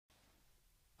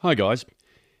Hi guys.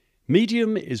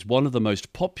 Medium is one of the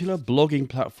most popular blogging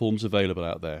platforms available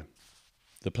out there.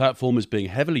 The platform is being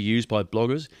heavily used by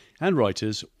bloggers and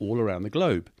writers all around the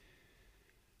globe.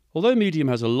 Although Medium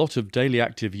has a lot of daily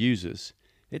active users,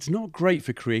 it's not great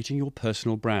for creating your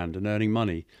personal brand and earning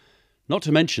money. Not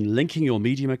to mention, linking your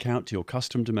Medium account to your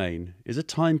custom domain is a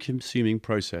time-consuming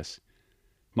process.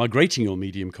 Migrating your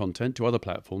Medium content to other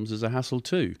platforms is a hassle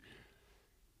too.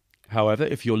 However,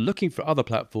 if you're looking for other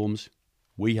platforms,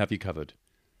 we have you covered.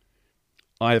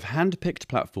 I have hand-picked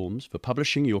platforms for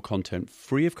publishing your content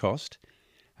free of cost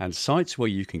and sites where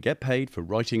you can get paid for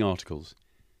writing articles.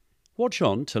 Watch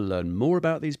on to learn more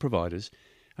about these providers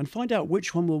and find out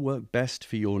which one will work best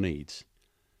for your needs.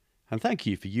 And thank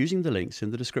you for using the links in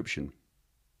the description.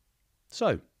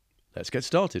 So, let's get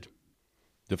started.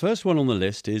 The first one on the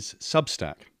list is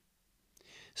Substack.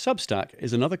 Substack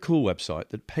is another cool website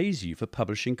that pays you for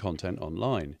publishing content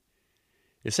online.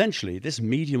 Essentially, this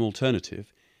Medium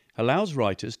alternative allows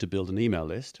writers to build an email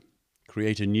list,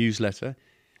 create a newsletter,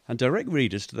 and direct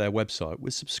readers to their website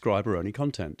with subscriber-only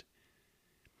content.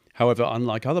 However,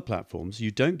 unlike other platforms,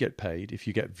 you don't get paid if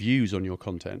you get views on your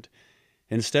content.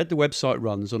 Instead, the website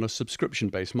runs on a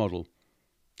subscription-based model.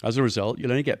 As a result,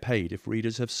 you'll only get paid if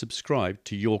readers have subscribed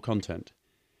to your content.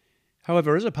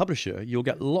 However, as a publisher, you'll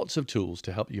get lots of tools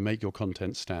to help you make your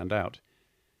content stand out.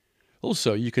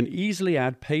 Also, you can easily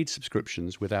add paid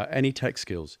subscriptions without any tech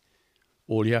skills.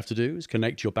 All you have to do is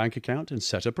connect your bank account and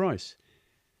set a price.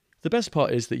 The best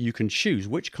part is that you can choose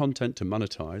which content to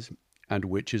monetize and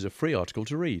which is a free article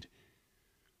to read.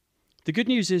 The good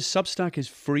news is Substack is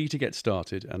free to get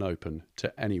started and open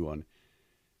to anyone.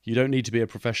 You don't need to be a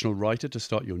professional writer to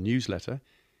start your newsletter.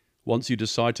 Once you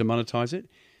decide to monetize it,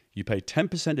 you pay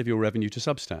 10% of your revenue to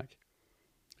Substack.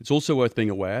 It's also worth being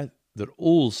aware that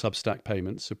all Substack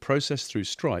payments are processed through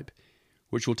Stripe,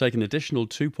 which will take an additional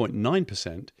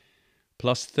 2.9%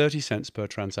 plus 30 cents per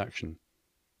transaction.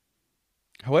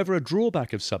 However, a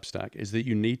drawback of Substack is that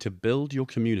you need to build your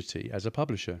community as a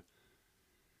publisher.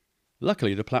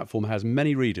 Luckily, the platform has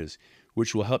many readers,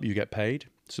 which will help you get paid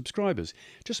subscribers.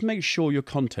 Just make sure your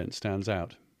content stands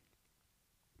out.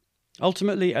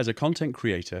 Ultimately, as a content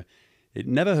creator, it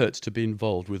never hurts to be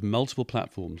involved with multiple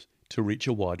platforms to reach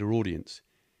a wider audience.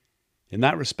 In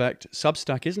that respect,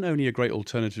 Substack isn't only a great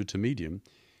alternative to Medium,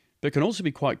 but can also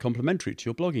be quite complementary to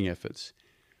your blogging efforts.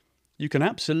 You can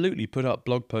absolutely put up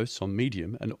blog posts on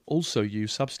Medium and also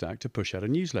use Substack to push out a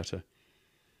newsletter.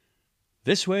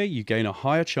 This way, you gain a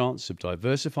higher chance of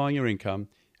diversifying your income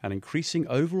and increasing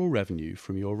overall revenue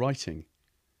from your writing.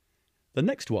 The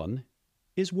next one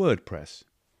is WordPress.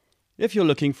 If you're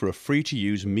looking for a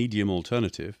free-to-use Medium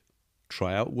alternative,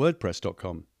 try out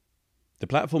WordPress.com. The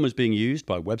platform is being used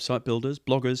by website builders,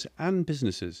 bloggers, and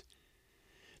businesses.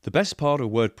 The best part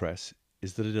of WordPress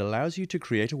is that it allows you to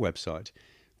create a website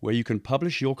where you can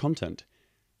publish your content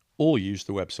or use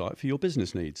the website for your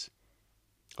business needs.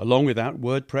 Along with that,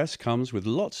 WordPress comes with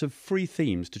lots of free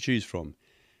themes to choose from.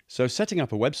 So setting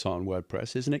up a website on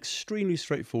WordPress is an extremely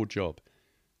straightforward job.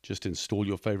 Just install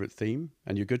your favorite theme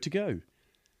and you're good to go.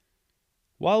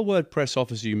 While WordPress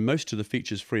offers you most of the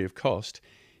features free of cost,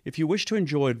 if you wish to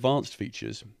enjoy advanced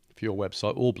features for your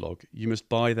website or blog, you must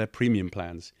buy their premium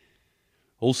plans.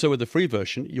 Also, with the free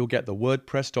version, you'll get the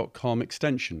WordPress.com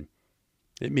extension.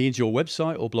 It means your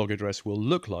website or blog address will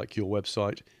look like your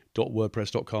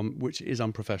website.wordpress.com, which is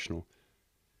unprofessional.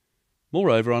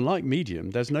 Moreover, unlike Medium,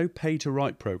 there's no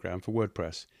pay-to-write program for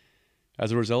WordPress.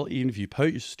 As a result, even if you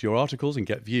post your articles and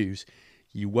get views,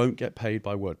 you won't get paid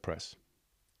by WordPress.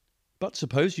 But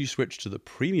suppose you switch to the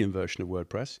premium version of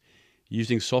WordPress.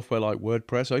 Using software like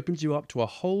WordPress opens you up to a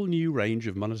whole new range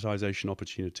of monetization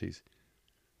opportunities.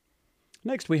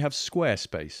 Next, we have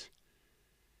Squarespace.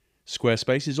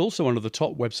 Squarespace is also one of the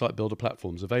top website builder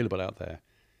platforms available out there.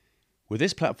 With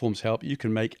this platform's help, you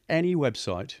can make any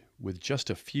website with just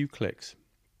a few clicks.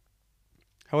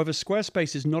 However,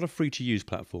 Squarespace is not a free-to-use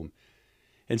platform.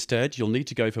 Instead, you'll need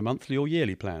to go for monthly or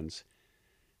yearly plans.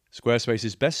 Squarespace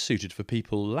is best suited for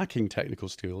people lacking technical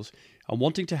skills and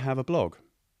wanting to have a blog.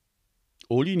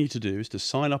 All you need to do is to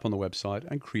sign up on the website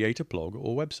and create a blog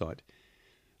or website.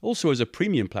 Also, as a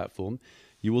premium platform,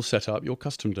 you will set up your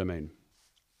custom domain.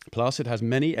 Plus, it has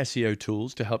many SEO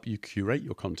tools to help you curate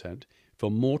your content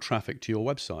for more traffic to your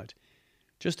website.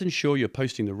 Just ensure you're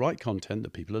posting the right content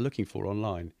that people are looking for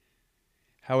online.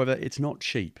 However, it's not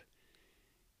cheap.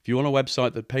 If you want a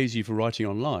website that pays you for writing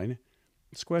online,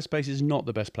 Squarespace is not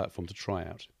the best platform to try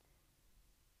out.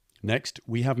 Next,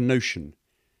 we have Notion.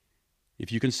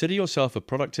 If you consider yourself a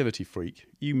productivity freak,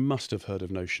 you must have heard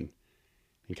of Notion.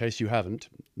 In case you haven't,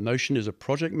 Notion is a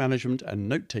project management and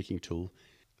note-taking tool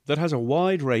that has a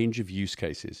wide range of use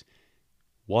cases.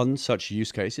 One such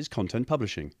use case is content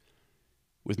publishing.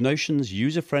 With Notion's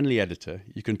user-friendly editor,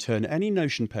 you can turn any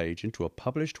Notion page into a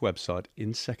published website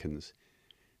in seconds.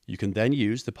 You can then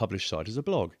use the published site as a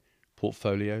blog,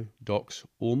 portfolio, docs,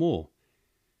 or more.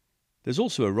 There's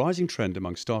also a rising trend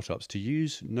among startups to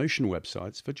use Notion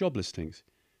websites for job listings.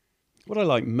 What I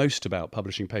like most about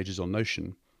publishing pages on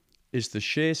Notion is the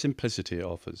sheer simplicity it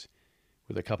offers.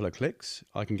 With a couple of clicks,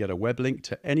 I can get a web link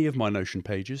to any of my Notion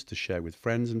pages to share with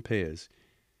friends and peers.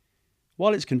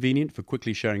 While it's convenient for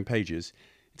quickly sharing pages,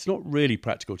 it's not really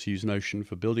practical to use Notion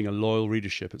for building a loyal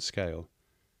readership at scale.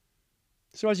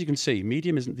 So as you can see,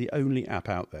 Medium isn't the only app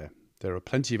out there. There are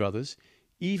plenty of others,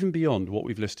 even beyond what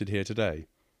we've listed here today.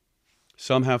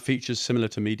 Some have features similar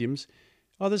to Medium's,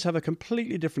 others have a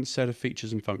completely different set of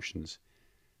features and functions.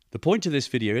 The point of this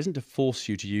video isn't to force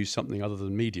you to use something other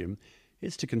than Medium,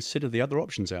 it's to consider the other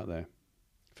options out there.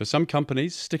 For some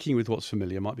companies, sticking with what's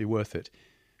familiar might be worth it,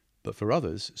 but for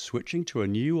others, switching to a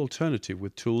new alternative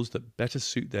with tools that better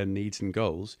suit their needs and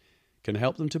goals can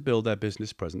help them to build their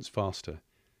business presence faster.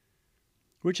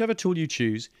 Whichever tool you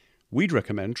choose, we'd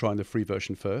recommend trying the free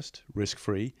version first,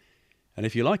 risk-free, and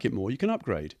if you like it more, you can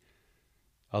upgrade.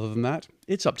 Other than that,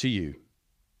 it's up to you.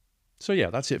 So yeah,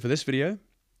 that's it for this video.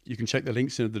 You can check the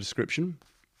links in the description.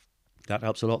 That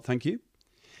helps a lot, thank you.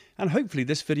 And hopefully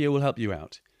this video will help you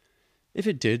out. If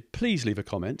it did, please leave a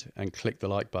comment and click the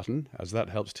like button, as that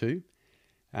helps too.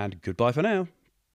 And goodbye for now.